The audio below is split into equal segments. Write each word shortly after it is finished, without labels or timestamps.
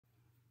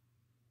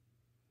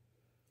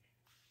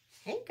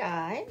Hey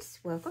guys,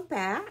 welcome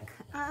back.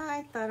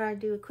 I thought I'd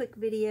do a quick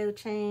video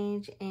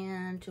change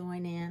and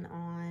join in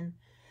on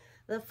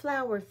the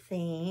flower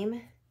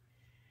theme.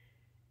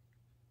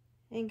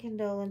 And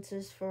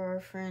condolences for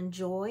our friend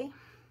Joy.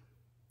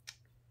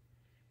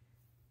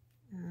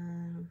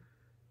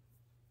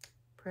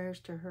 Prayers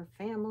to her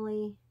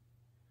family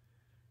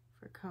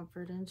for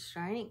comfort and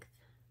strength.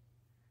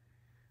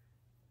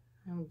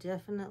 I'm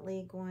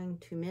definitely going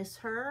to miss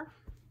her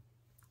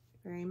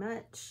very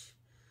much.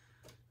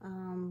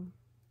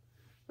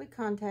 We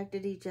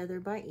contacted each other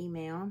by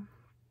email,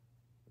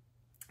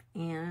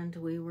 and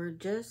we were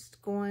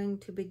just going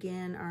to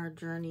begin our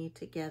journey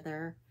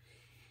together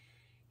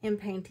in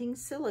painting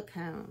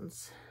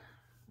silicones.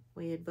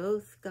 We had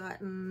both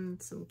gotten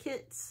some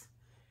kits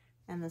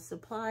and the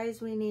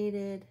supplies we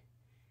needed,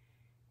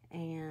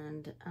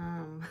 and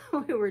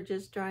we were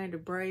just trying to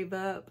brave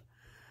up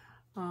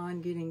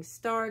on getting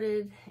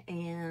started.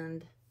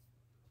 And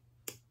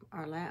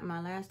my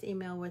last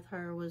email with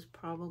her was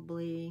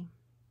probably,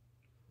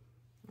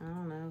 I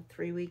don't know,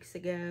 3 weeks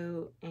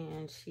ago,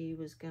 and she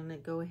was gonna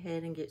go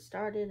ahead and get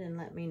started and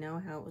let me know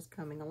how it was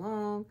coming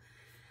along.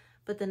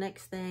 But the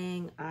next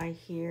thing I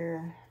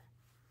hear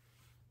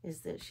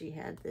is that she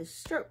had this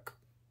stroke.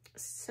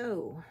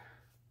 So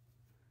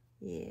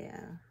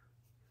yeah,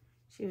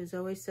 she was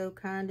always so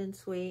kind and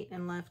sweet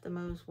and left the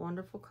most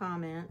wonderful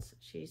comments.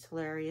 She's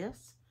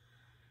hilarious.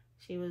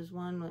 She was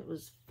one that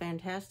was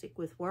fantastic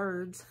with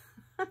words.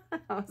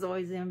 I was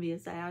always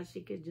envious of how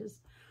she could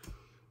just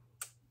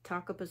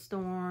talk up a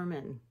storm,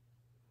 and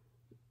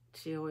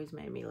she always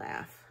made me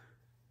laugh.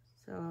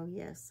 So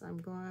yes,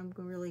 I'm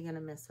really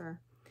gonna miss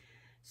her.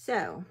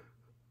 So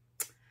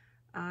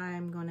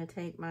I'm gonna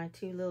take my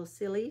two little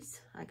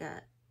sillies. I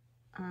got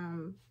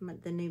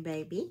the new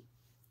baby,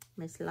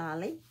 Miss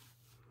Lolly,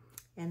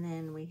 and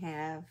then we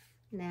have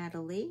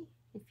Natalie.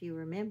 If you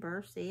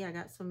remember, see, I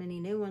got so many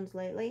new ones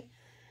lately.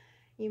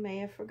 You may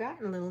have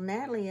forgotten little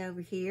Natalie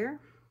over here.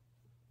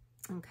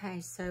 Okay,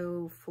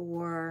 so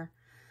for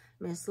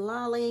Miss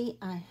Lolly,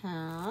 I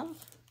have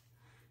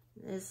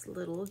this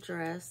little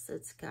dress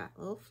that's got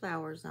little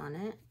flowers on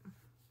it.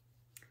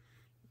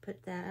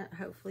 Put that,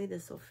 hopefully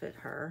this will fit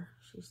her.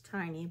 She's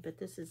tiny, but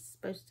this is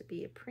supposed to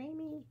be a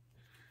preemie,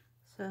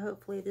 so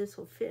hopefully this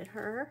will fit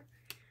her.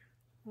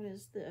 What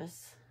is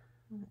this?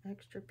 An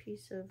extra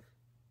piece of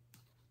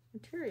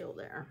material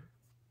there.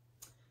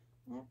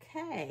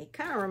 Okay,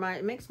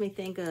 it makes me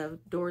think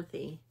of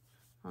Dorothy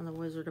on The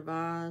Wizard of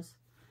Oz.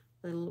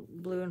 Little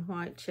blue and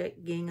white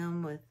check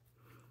gingham with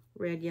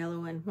red,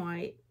 yellow, and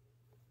white,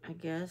 I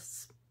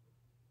guess.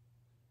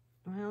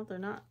 Well, they're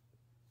not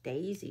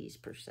daisies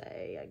per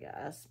se, I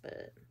guess,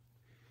 but,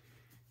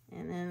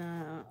 and then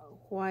a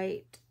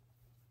white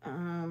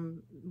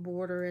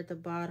border at the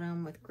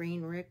bottom with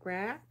green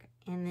rickrack,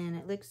 and then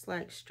it looks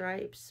like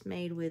stripes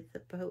made with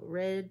the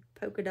red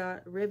polka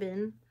dot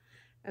ribbon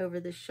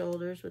over the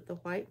shoulders with the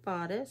white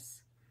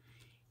bodice,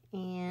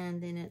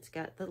 and then it's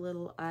got the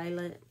little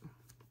eyelet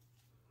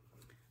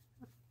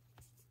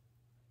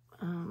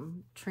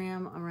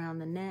trim around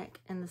the neck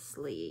and the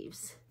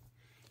sleeves.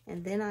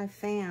 And then I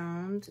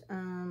found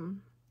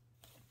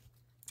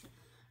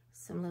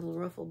some little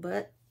ruffle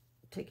butt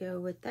to go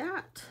with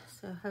that.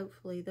 So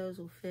hopefully those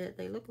will fit.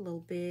 They look a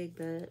little big,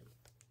 but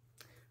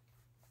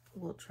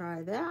we'll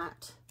try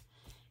that.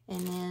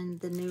 And then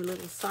the new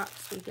little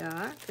socks we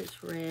got,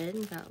 it's red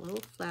and got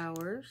little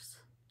flowers.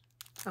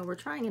 Oh, we're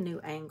trying a new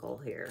angle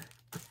here.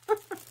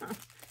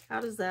 How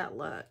does that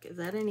look? Is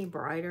that any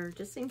brighter? It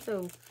just seems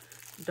so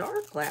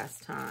dark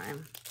last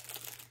time.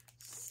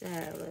 So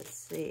let's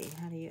see,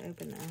 how do you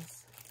open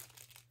this?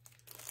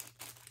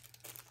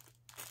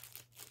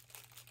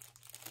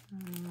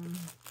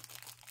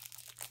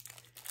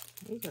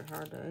 These are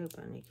hard to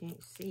open, you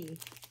can't see.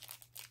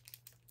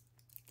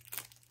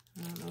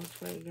 I don't know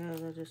which way it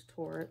goes, I just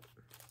tore it.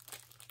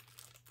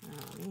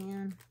 Oh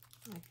man,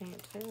 I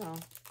can't tell.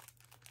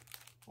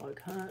 I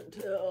can't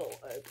tell.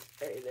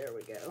 Okay, there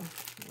we go.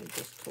 I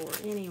just tore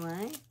it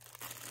anyway.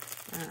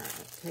 Alright,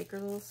 let's take our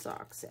little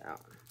socks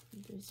out.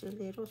 These are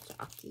little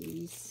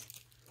sockies.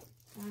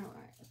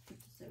 Alright, let's put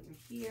this over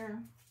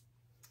here.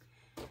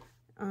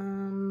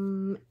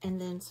 And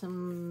then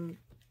some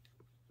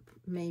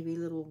maybe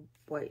little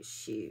white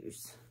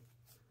shoes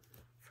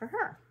for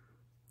her.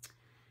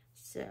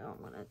 So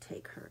I'm going to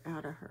take her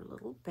out of her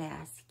little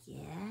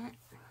basket.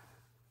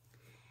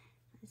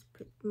 Let's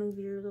move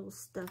your little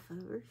stuff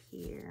over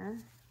here.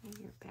 And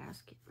your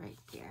basket right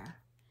there.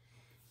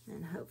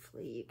 And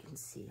hopefully you can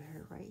see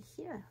her right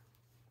here.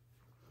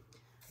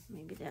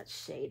 Maybe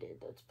that's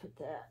shaded. Let's put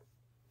that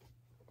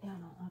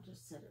down. I'll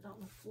just set it on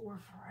the floor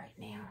for right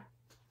now.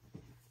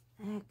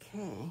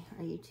 Okay,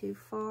 are you too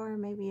far?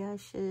 Maybe I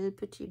should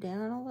put you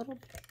down a little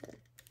bit.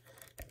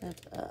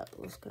 That's up.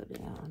 Let's go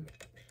down.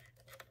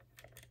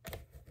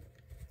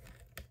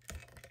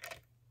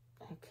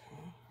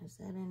 Okay, is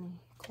that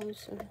any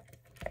closer?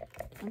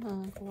 Come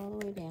on, go all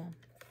the way down.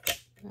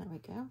 There we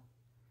go.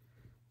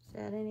 Is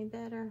that any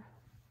better?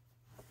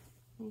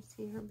 Can you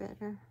see her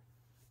better?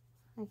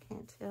 I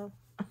can't tell.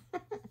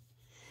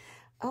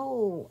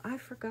 Oh, I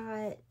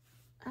forgot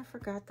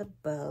the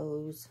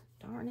bows.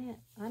 Darn it.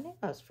 I knew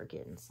I was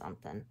forgetting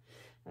something.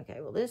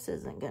 Okay, well, this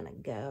isn't gonna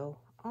go.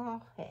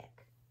 Oh,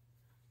 heck.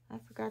 I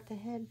forgot the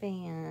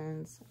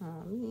headbands.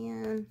 Oh,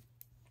 man.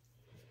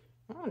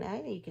 Oh,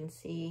 now you can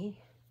see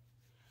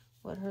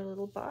what her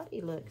little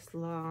body looks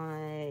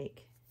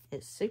like.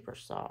 It's super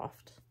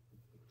soft.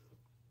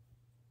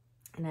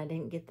 And I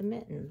didn't get the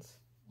mittens.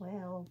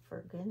 Well,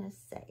 for goodness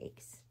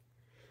sakes.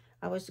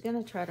 I was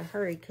going to try to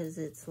hurry because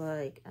it's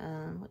like,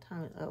 what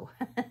time is it? Oh,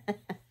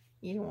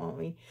 you don't want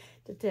me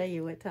to tell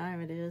you what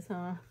time it is,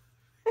 huh?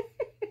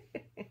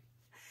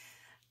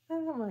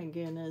 Oh my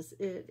goodness.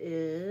 It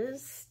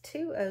is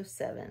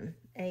 2:07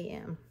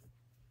 a.m.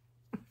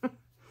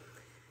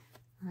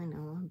 I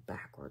know, I'm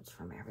backwards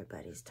from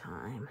everybody's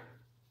time.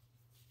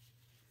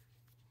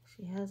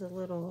 She has a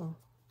little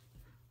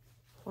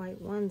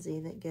white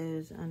onesie that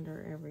goes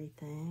under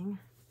everything.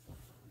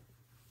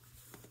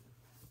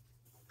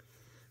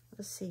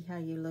 Let's see how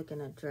you look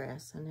in a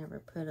dress. I never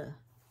put a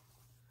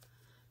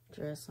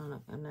dress on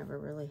I never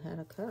really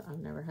had I've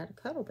never had a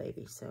cuddle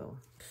baby, so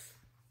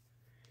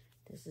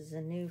this is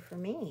a new for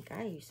me.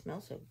 God, you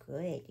smell so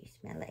good. You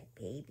smell like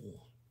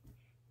baby.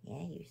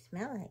 Yeah, you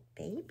smell like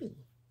baby.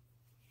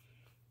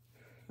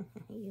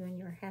 You and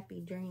your happy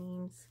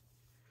dreams.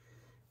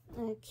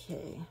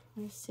 Okay,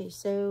 let's see.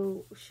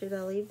 So, should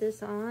I leave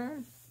this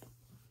on?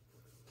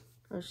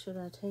 Or should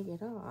I take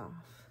it off?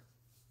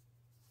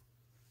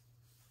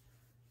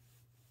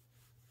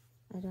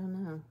 I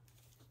don't know.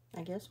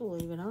 I guess we'll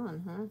leave it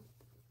on, huh?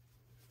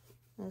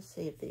 Let's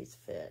see if these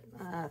fit.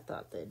 I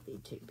thought they'd be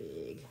too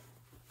big.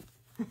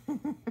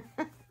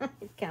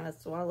 It kind of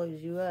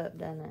swallows you up,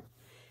 doesn't it?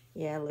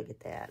 Yeah, look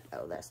at that.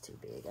 Oh, that's too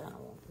big. I don't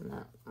want,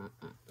 no.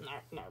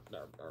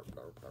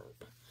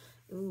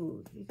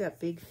 Ooh, you got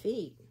big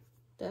feet.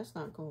 That's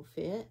not going to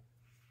fit.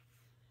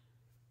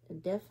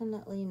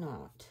 Definitely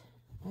not.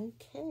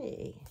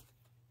 Okay.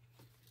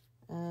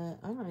 I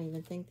don't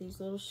even think these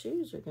little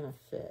shoes are going to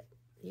fit.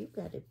 You've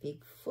got a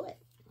big foot.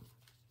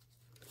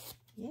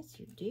 Yes,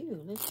 you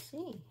do. Let's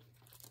see.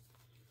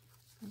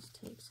 Let's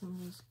take some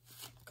of this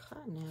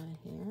cotton out of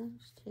here.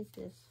 Let's take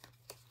this.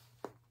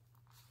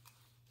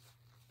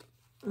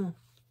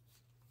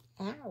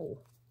 Ow.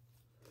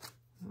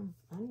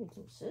 I need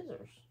some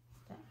scissors.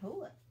 That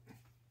hole it.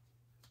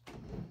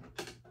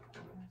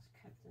 Let's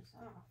cut this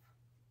off.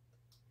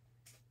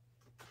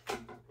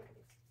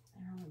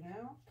 There we go.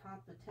 Pop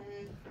the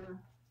tag for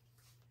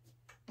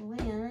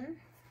Lynn.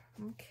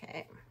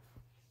 Okay.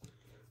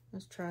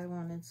 Let's try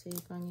one and see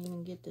if I can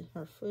even get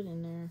her foot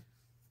in there.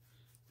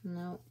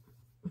 Nope.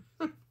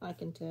 I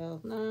can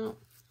tell. No.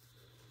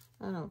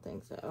 I don't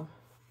think so.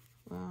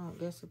 Well, I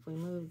guess if we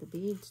move the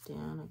beads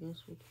down, I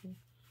guess we could.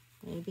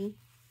 Maybe.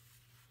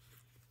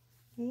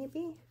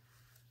 Maybe.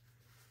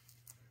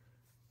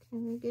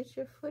 Can we get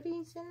your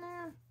footies in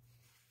there?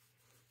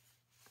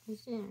 I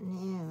don't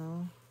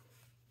know.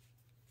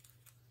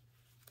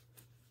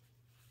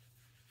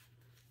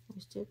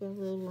 We still got a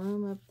little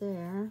room up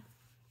there.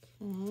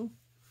 Okay.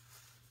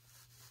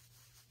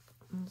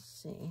 Let's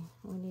see.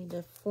 We need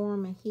to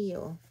form a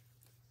heel.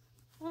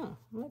 Oh,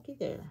 looky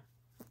there.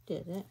 I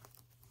did it.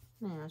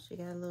 Now she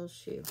got a little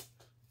shoe.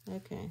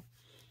 Okay.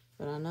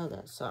 But I know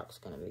that sock's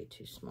going to be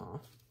too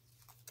small.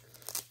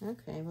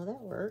 Okay, well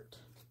that worked.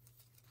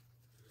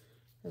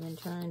 I've been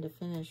trying to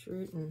finish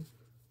rooting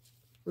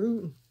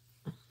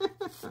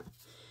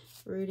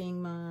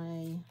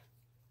my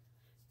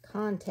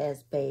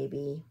contest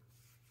baby.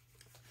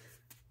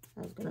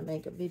 I was going to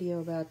make a video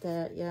about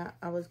that. Yeah,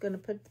 I was going to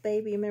put the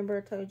baby. Remember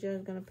I told you I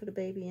was going to put a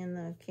baby in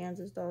the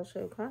Kansas Doll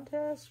Show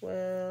contest?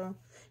 Well,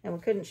 and we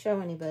couldn't show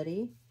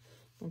anybody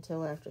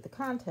until after the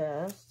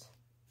contest.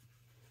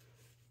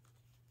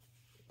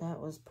 That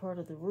was part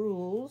of the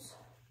rules.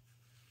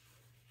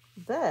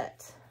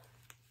 But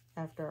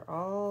after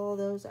all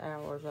those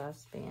hours I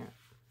spent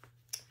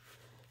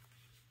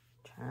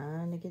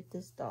trying to get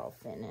this doll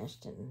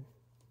finished and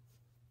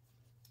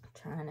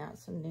trying out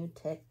some new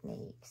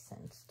techniques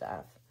and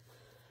stuff,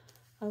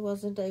 I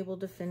wasn't able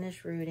to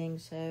finish rooting,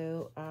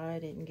 so I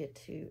didn't get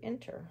to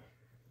enter.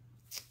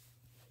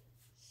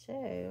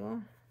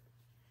 So,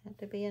 had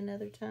to be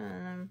another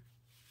time.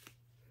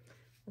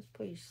 Let's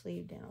put your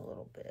sleeve down a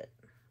little bit.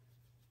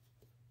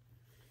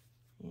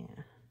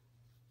 Yeah.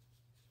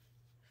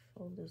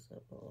 Fold this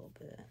up a little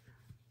bit.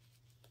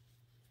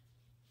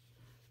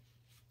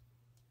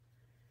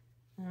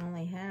 I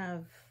only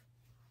have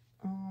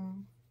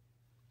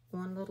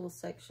one little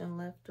section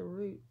left to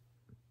root,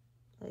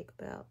 like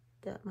about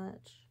that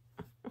much.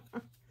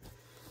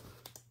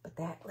 But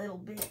that little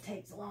bit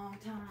takes a long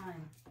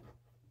time.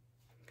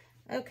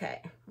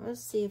 Okay,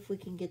 let's see if we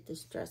can get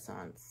this dress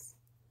on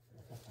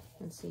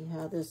and see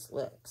how this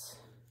looks.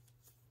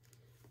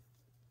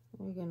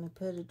 We're gonna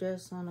put a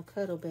dress on a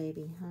cuddle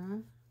baby, huh?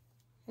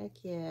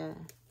 Heck yeah.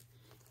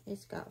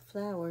 It's got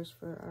flowers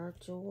for our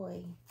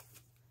joy.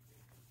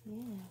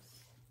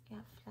 Yes,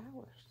 got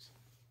flowers.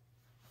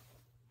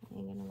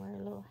 I'm gonna wear a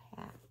little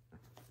hat.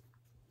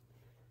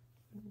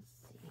 Let's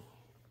see.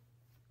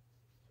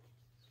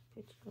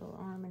 Put your little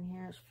arm in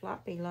here. It's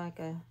floppy like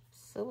a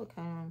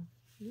silicone.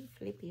 You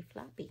flippy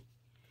floppy.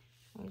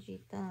 Where's your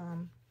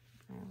thumb?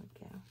 There we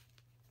go.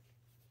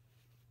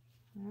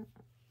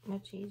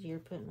 Much easier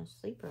putting a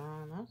sleeper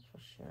on, that's for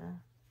sure.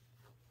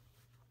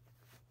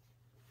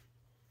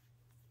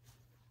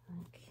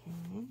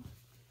 Okay,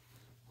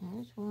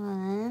 there's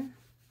one.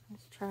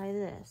 Let's try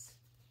this.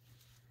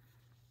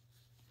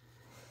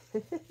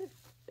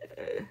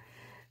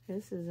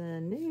 This is a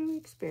new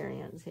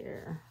experience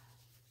here.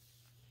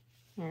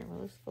 Here, well,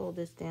 let's fold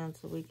this down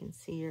so we can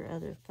see your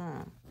other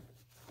thumb.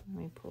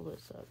 Let me pull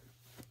this up.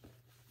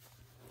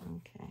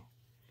 Okay,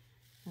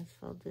 let's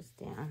fold this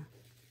down.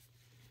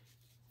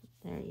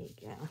 There you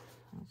go.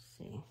 Let's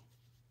see.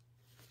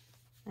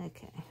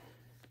 Okay.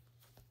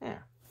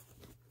 There.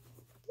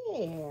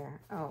 There.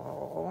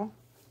 Oh.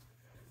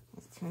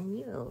 Let's turn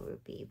you over,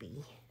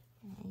 baby.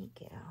 There you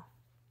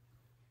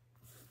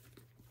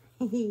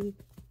go.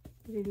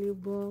 Little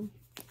bum.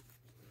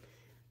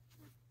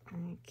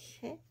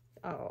 Okay.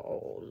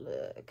 Oh,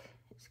 look.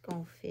 It's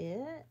gonna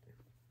fit.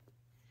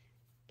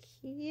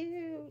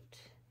 Cute.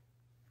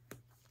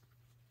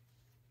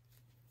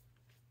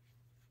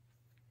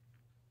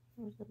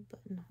 Where's the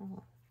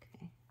buttonhole?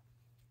 Okay.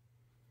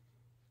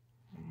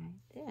 Right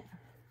there.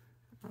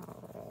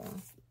 Oh.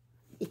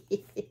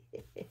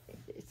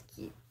 It's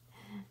cute.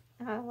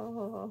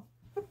 Oh.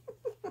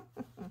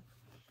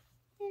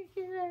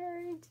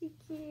 Aren't you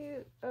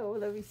cute? Oh,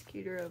 let me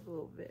scoot her up a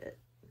little bit.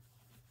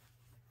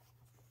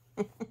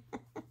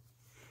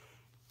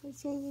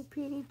 Is that your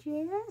pretty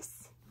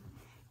dress?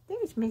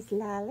 There's Miss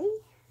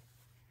Lolly.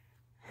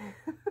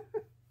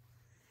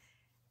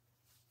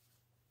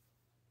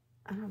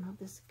 I don't know if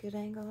this is a good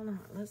angle or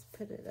not. Let's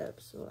put it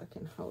up so I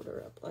can hold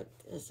her up like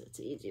this. It's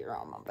easier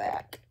on my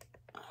back.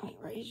 Let me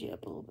raise you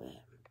up a little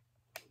bit.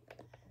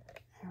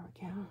 There we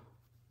go.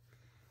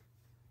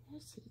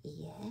 There's the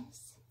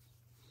yes.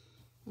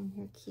 And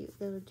her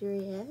cute little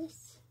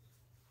dress.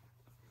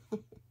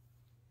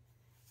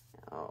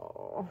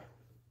 Oh.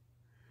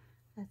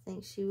 I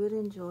think she would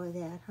enjoy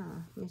that,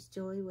 huh? Miss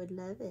Joy would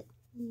love it.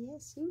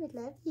 Yes, she would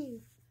love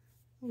you.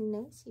 I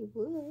know she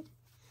would.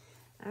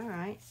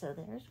 Alright, so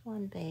there's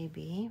one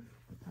baby.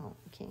 Oh,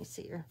 can you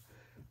see her?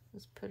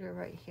 Let's put her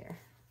right here.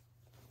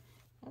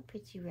 I'll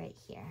put you right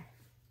here.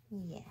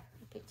 Yeah,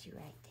 I'll put you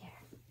right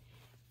there.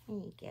 There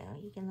you go.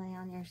 You can lay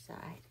on your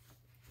side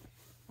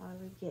while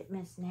we get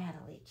Miss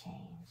Natalie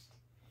changed.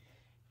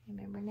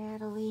 Remember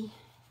Natalie?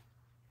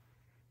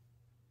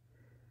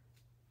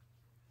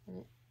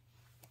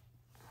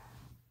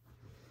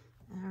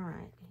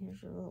 Alright,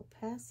 here's your little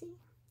Passy.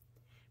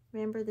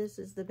 Remember, this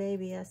is the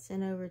baby I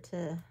sent over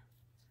to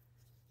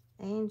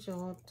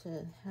Angel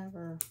to have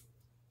her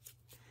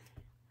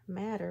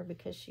matter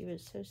because she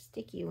was so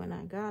sticky when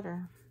I got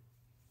her.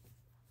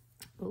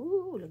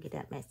 Ooh, look at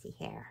that messy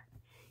hair.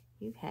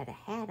 You've had a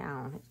hat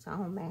on. It's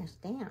all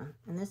mashed down.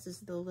 And this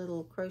is the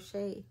little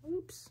crochet.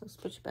 Oops, let's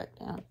put you back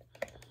down.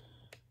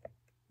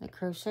 The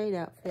crocheted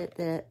outfit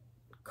that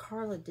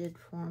Carla did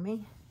for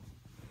me.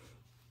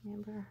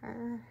 Remember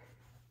her?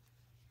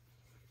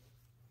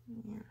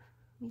 Yeah,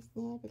 Miss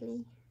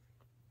Natalie.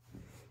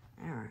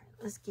 Alright,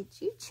 let's get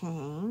you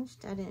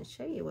changed. I didn't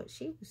show you what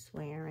she was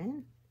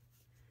wearing.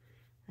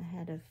 I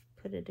had to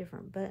put a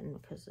different button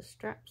because the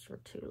straps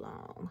were too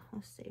long.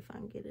 Let's see if I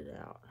can get it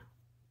out.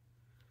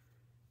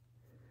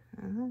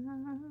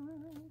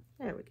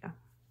 There we go.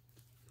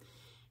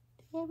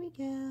 There we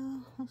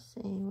go. Let's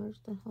see,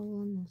 where's the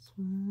hole in this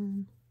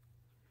one?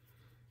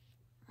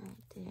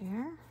 Right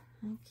there.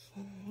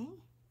 Okay.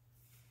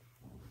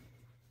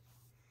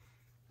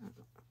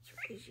 Let's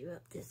raise you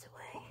up this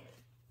way.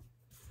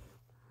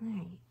 There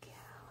you go.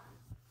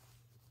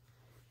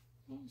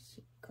 There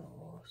she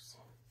goes.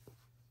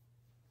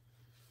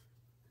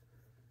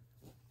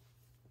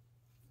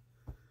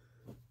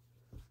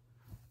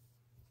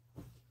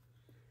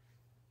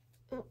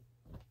 Oh,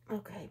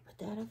 okay, put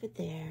that over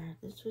there.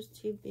 This was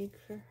too big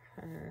for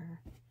her.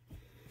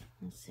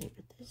 Let's see,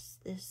 but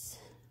this,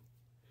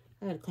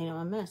 I gotta clean up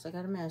my mess. I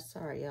got a mess.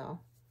 Sorry,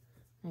 y'all.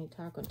 I ain't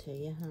talking to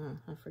you, huh?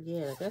 I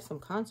forget. I guess I'm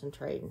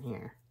concentrating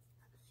here.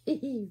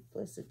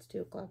 Plus, it's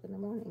 2 o'clock in the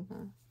morning,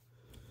 huh?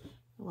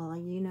 Well,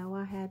 you know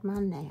I had my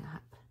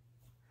nap.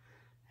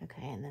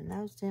 Okay, and then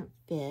those didn't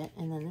fit.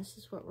 And then this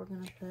is what we're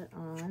going to put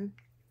on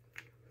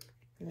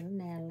little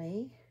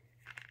Natalie.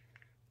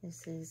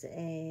 This is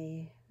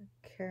a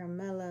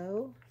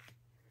caramello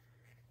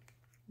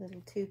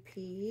little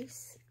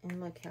 2-piece. And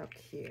look how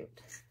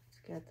cute.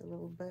 It's got the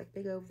little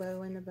big old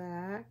bow in the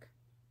back.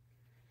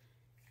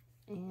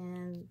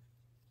 And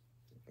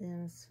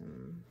then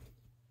some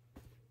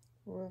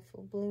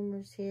ruffle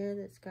bloomers here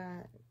that's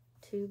got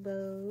 2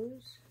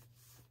 bows.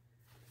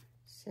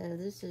 So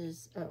this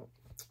is, oh,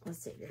 let's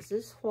see, this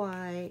is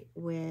white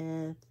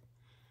with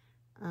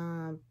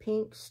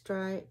pink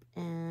stripe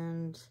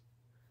and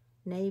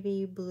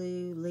navy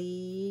blue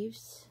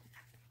leaves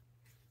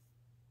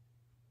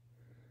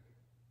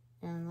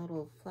and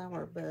little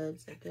flower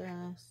buds, I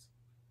guess.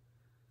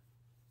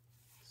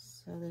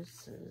 So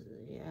this is,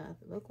 yeah,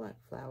 they look like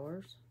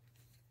flowers.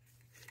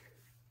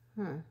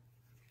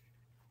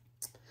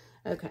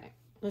 Okay,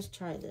 let's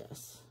try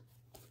this.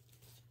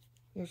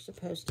 You're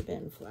supposed to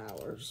bend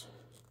flowers.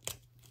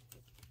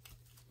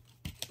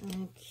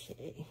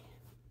 Okay.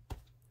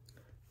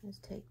 Let's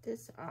take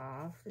this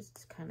off. This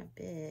is kind of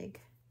big.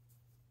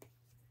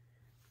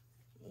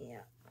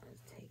 Yeah,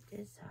 let's take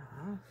this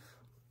off.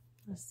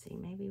 Let's see,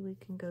 maybe we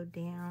can go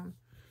down.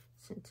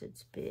 Since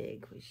it's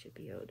big, we should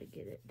be able to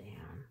get it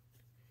down.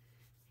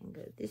 And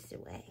go this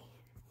way.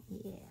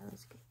 Yeah,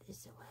 let's go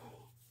this way.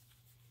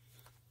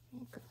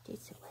 And go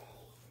this way.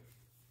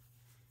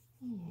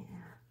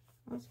 Yeah.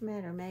 What's the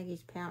matter?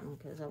 Maggie's pouting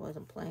because I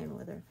wasn't playing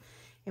with her.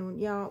 And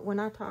y'all, when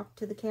I talk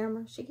to the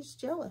camera, she gets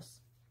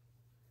jealous.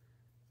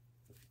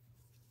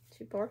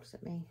 She barks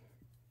at me.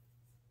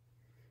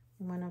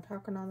 And when I'm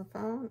talking on the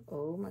phone,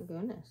 oh my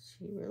goodness,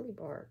 she really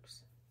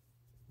barks.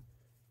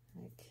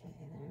 Okay,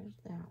 there's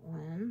that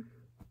one.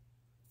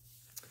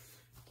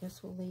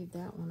 Guess we'll leave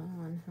that one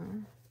on,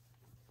 huh?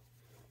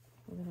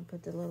 We're going to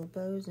put the little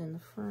bows in the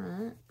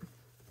front.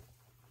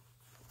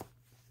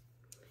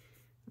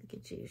 Look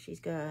at you. She's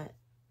got,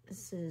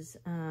 this is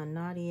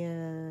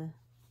Nadia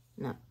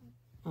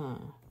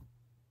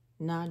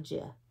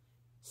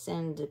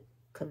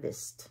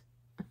Sandkovist.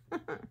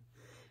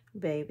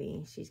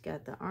 Baby. She's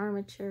got the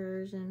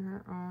armatures in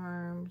her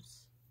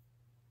arms.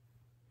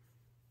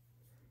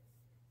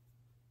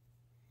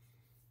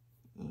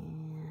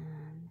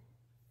 And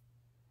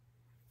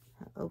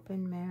an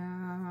open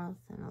mouth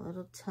and a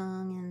little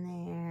tongue in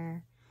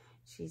there.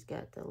 She's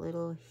got the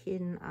little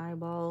hidden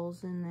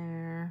eyeballs in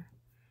there.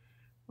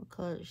 What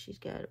color? She's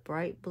got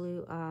bright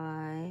blue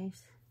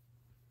eyes.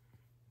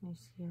 Let me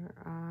see her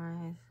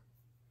eyes.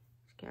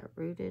 She's got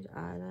rooted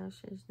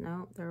eyelashes.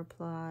 Nope, they're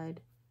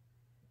applied.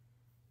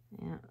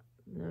 Yeah,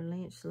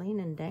 she's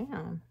leaning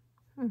down.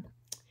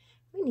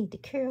 We need to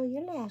curl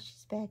your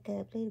lashes back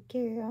up, little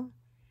girl.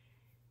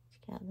 She's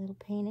got little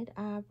painted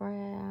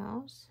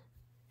eyebrows.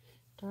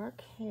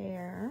 Dark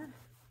hair.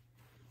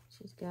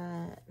 She's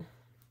got,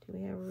 do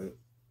we have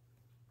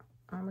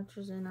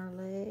armatures in our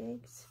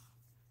legs?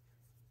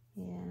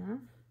 Yeah.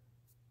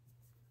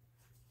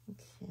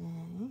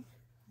 Okay.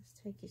 Let's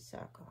take your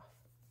sock off.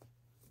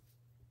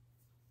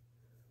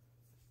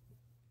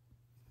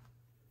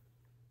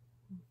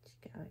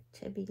 She's got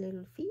chubby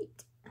little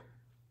feet.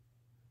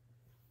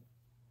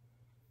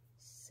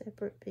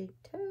 Separate big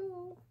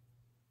toe.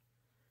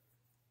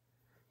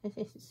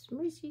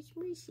 Smooshy,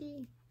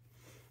 smooshy.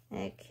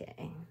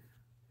 Okay.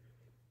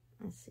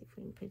 Let's see if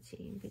we can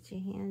put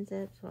your hands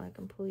up so I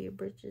can pull your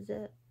britches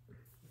up.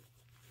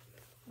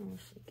 There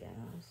she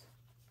goes.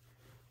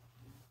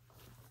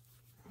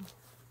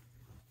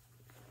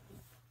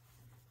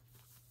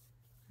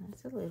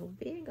 That's a little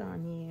big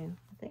on you.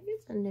 I think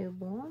it's a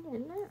newborn,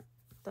 isn't it?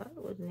 I thought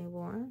it was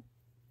newborn.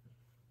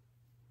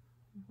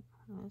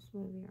 Let's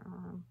move your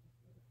arm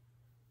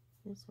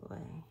this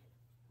way.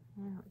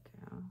 There we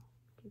go.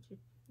 Get you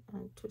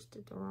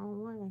twisted the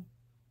wrong way.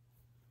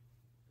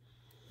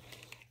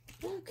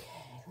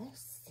 Okay,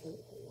 let's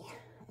see.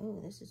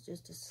 Oh, this is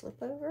just a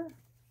slip over.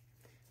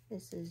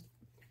 This is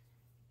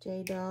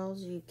J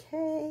Dolls UK.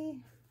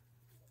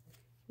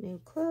 New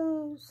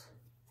clothes.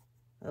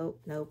 Oh,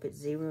 nope, it's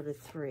 0 to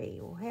 3.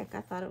 Well, heck,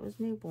 I thought it was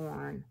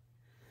newborn.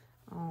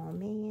 Oh,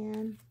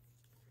 man.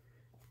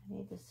 I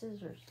need the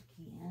scissors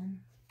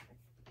again.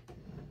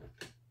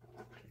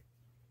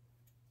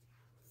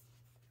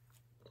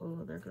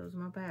 Oh, there goes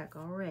my back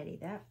already,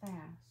 that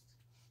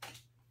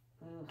fast.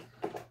 Ugh.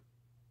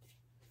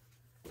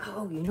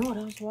 Oh, you know what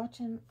I was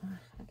watching?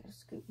 I gotta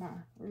scoop my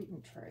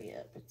reading tray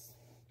up. It's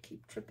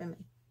keep tripping me.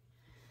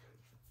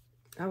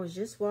 I was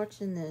just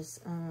watching this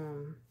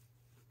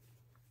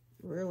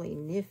really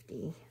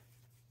nifty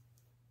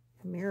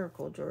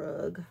miracle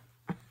drug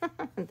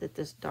that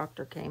this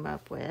doctor came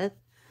up with.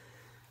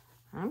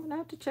 I'm gonna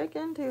have to check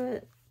into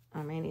it.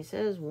 I mean, he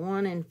says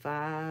 1 in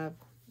 5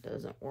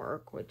 doesn't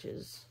work, which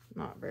is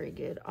not very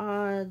good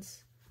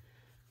odds.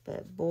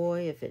 But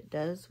boy, if it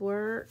does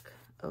work,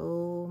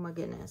 oh my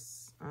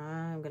goodness,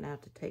 I'm gonna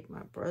have to take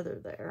my brother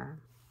there.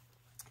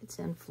 It's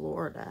in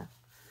Florida,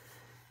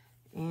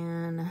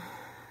 and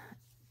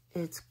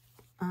it's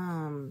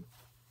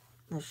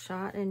the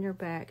shot in your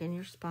back and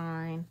your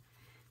spine.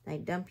 They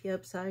dump you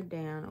upside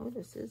down. Oh,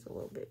 this is a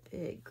little bit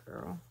big,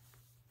 girl.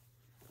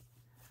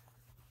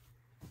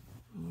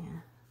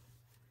 Yeah.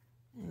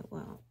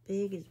 Well,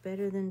 big is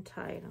better than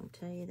tight, I'll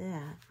tell you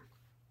that.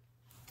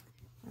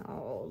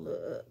 Oh,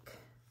 look.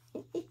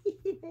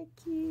 Isn't that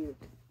cute?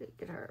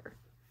 Look at her.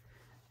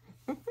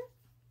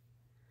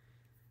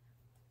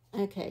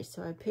 Okay,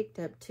 so I picked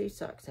up 2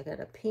 socks. I got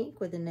a pink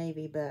with a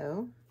navy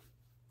bow,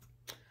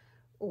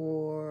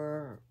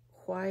 or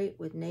white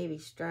with navy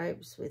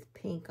stripes with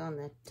pink on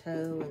the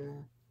toe and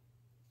the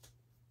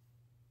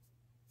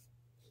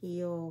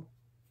heel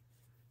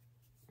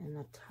and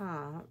the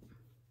top.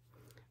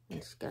 And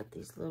it's got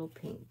these little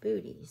pink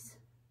booties.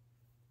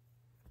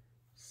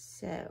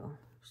 So,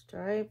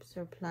 stripes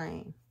or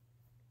plain?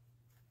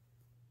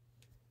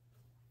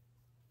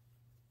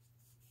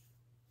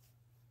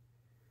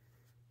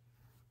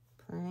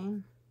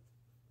 Plain.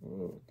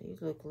 Ooh,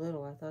 these look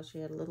little. I thought she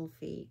had little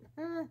feet.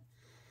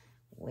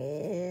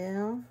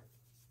 Well,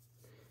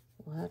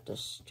 we'll have to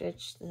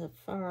stretch the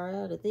far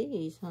out of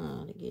these,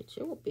 huh, to get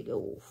your big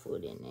old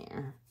foot in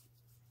there.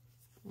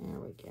 There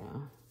we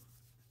go.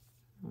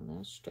 Well,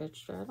 that's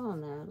stretched right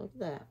on there. Look at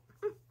that.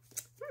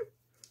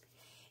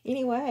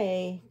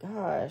 Anyway,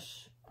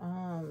 gosh,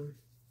 I'm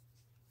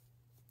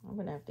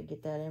gonna have to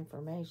get that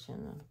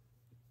information.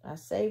 I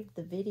saved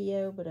the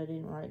video, but I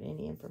didn't write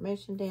any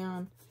information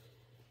down.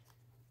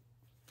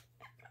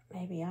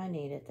 Maybe I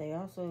need it. They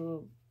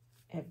also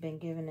have been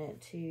giving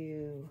it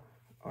to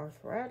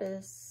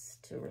arthritis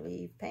to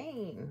relieve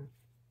pain.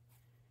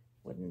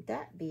 Wouldn't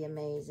that be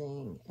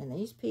amazing? And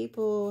these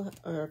people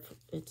are,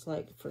 it's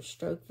like for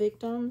stroke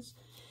victims,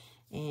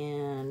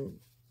 and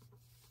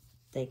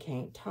they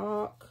can't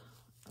talk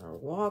or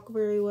walk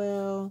very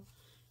well.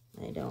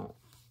 They don't,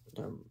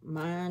 their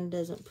mind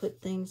doesn't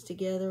put things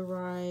together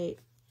right.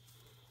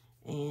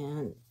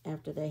 And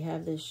after they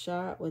have this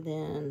shot,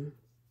 within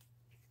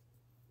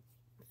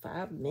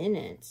 5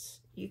 minutes,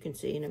 you can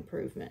see an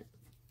improvement.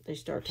 They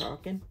start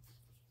talking.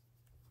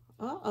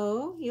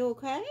 Uh-oh, you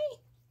okay?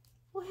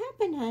 What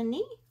happened,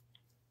 honey?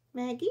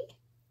 Maggie?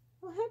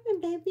 What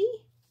happened, baby?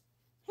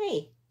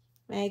 Hey,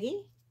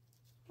 Maggie,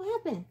 what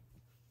happened?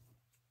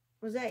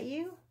 Was that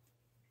you?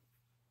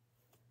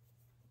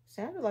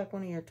 Sounded like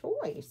one of your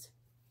toys.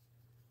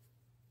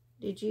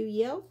 Did you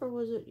yelp, or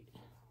was it...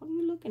 What are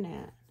you looking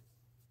at?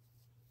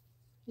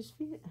 Just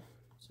feel...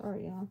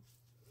 Sorry, y'all.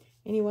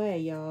 Anyway,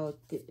 y'all,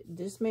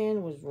 this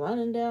man was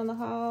running down the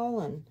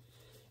hall and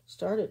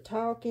started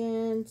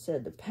talking,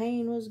 said the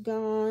pain was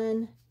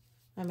gone.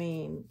 I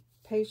mean,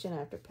 patient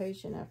after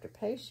patient after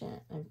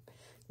patient. And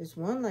this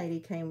one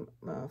lady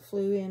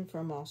flew in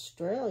from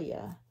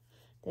Australia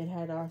that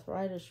had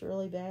arthritis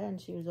really bad,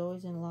 and she was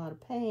always in a lot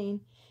of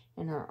pain,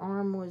 and her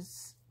arm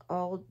was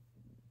all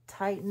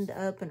tightened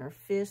up, and her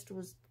fist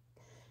was,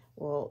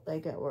 well,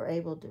 were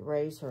able to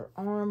raise her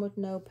arm with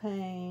no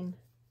pain.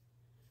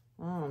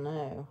 I don't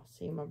know.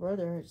 See, my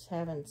brother is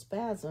having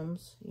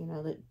spasms, you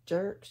know, that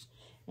jerks.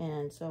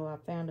 And so I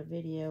found a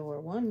video where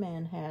one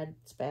man had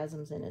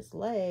spasms in his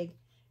leg,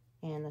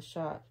 and the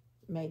shot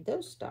made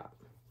those stop.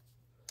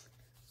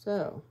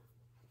 So,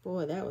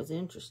 boy, that was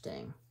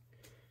interesting.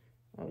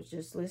 I was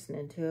just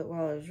listening to it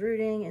while I was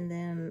rooting, and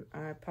then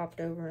I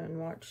popped over and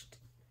watched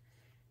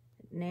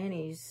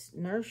Nanny's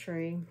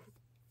Nursery,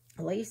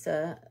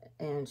 Lisa,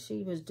 and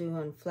she was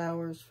doing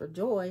flowers for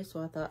joy. So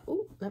I thought,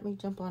 ooh, let me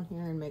jump on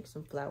here and make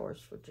some flowers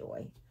for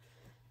joy.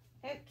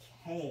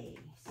 Okay,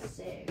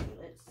 so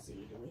let's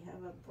see. Do we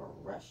have a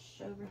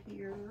brush over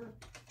here?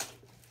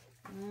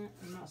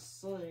 Let's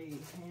see.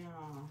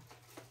 Yeah.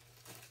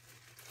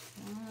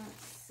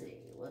 Let's see.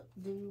 What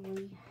do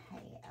we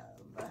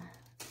have?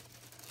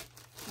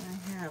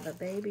 I have a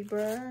baby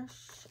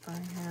brush. I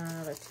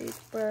have a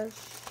toothbrush.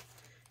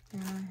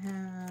 And I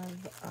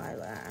have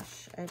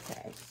eyelash.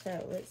 Okay,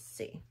 so let's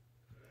see.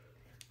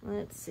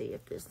 Let's see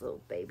if this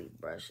little baby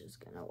brush is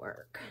gonna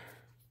work.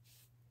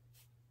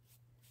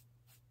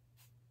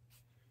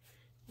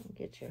 And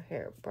get your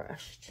hair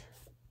brushed.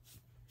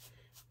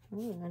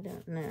 Oh, I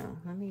don't know.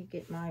 Let me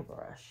get my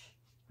brush.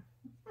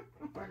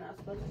 We're not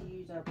supposed to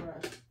use our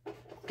brush.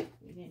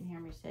 You didn't hear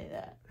me say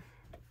that.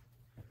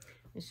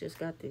 It's just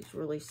got these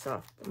really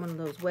soft, one of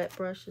those wet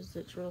brushes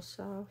that's real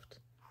soft.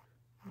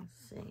 Let's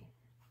see.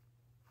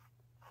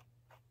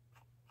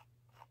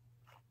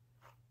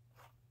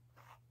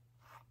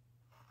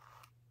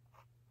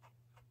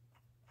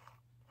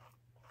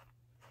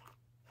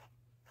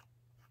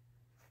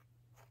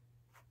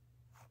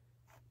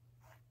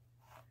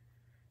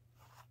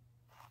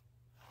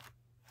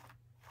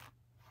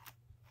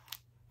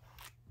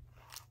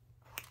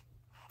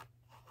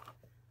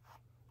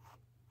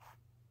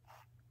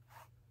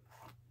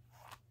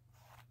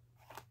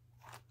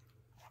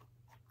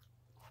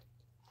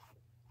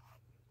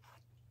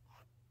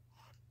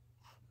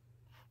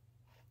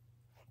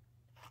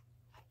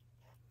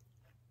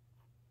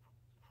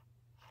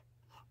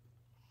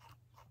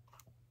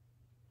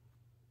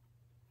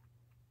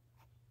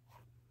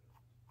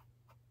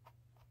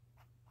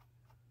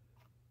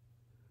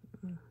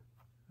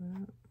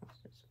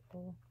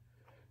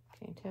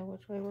 Can't tell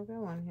which way we're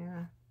going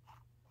here.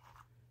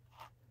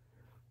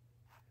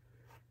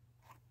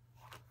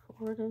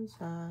 Forward and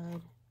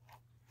side.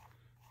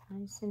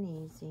 Nice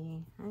and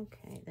easy.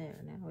 Okay,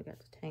 there. Now we got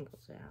the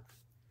tangles out.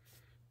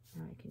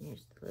 Now I can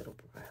use the little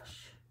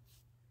brush.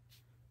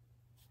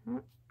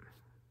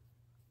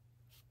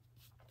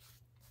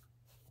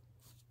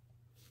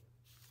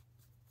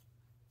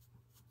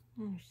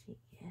 There she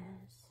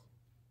is.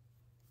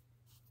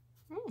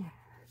 There.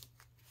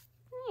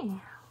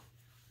 Now.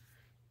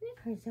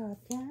 There's all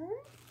done.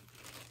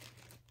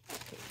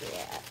 Look at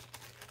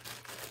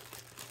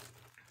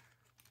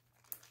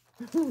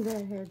that.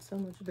 That head's so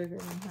much bigger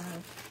than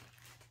hers.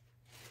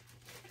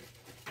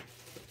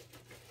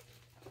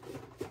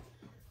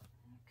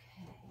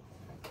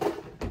 Okay.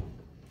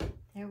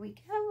 There we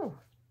go.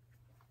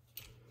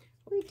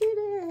 We did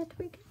it.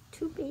 We got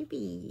 2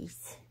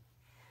 babies.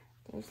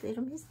 There's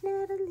little Miss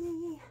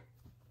Natalie.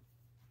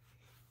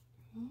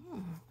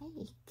 Yeah, there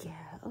you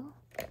go.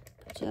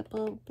 Put you up a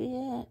little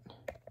bit.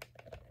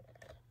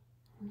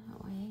 And that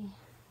way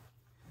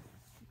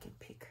you can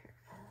pick her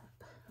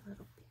up a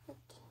little bit.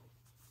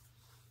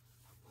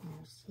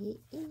 There she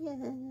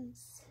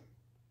is.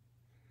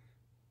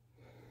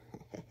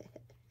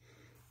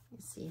 You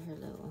see her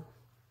little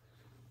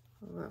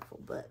ruffle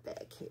butt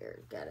back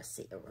here. Gotta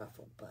see a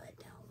ruffle butt,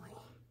 don't we?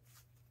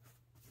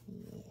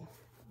 Yeah,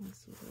 you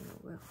see her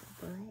little ruffle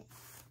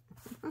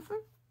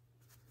butt.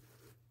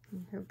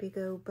 And her big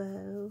old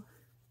bow.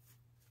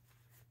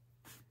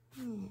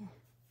 Yeah.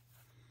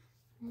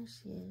 There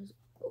she is.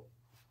 Oh.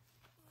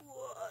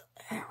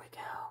 There we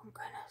go.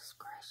 Goodness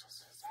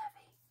gracious, she's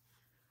heavy.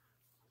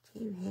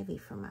 Too heavy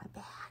for my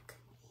back.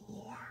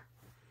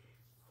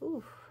 Yeah.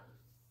 Oof.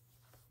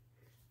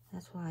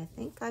 That's why I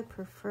think I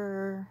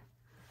prefer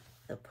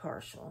the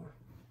partial.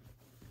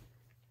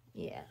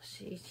 Yeah,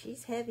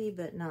 she's heavy,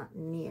 but not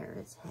near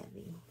as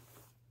heavy.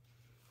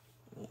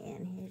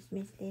 And here's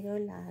Miss Little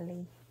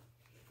Lolly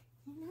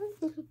in her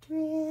little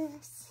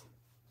dress.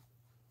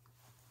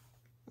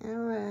 All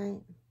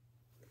right.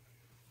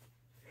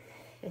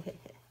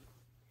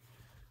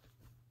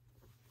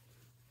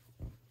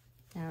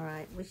 All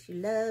right. Wish you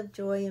love,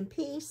 joy, and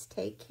peace.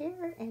 Take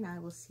care, and I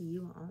will see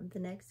you on the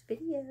next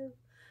video.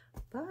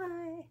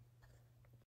 Bye.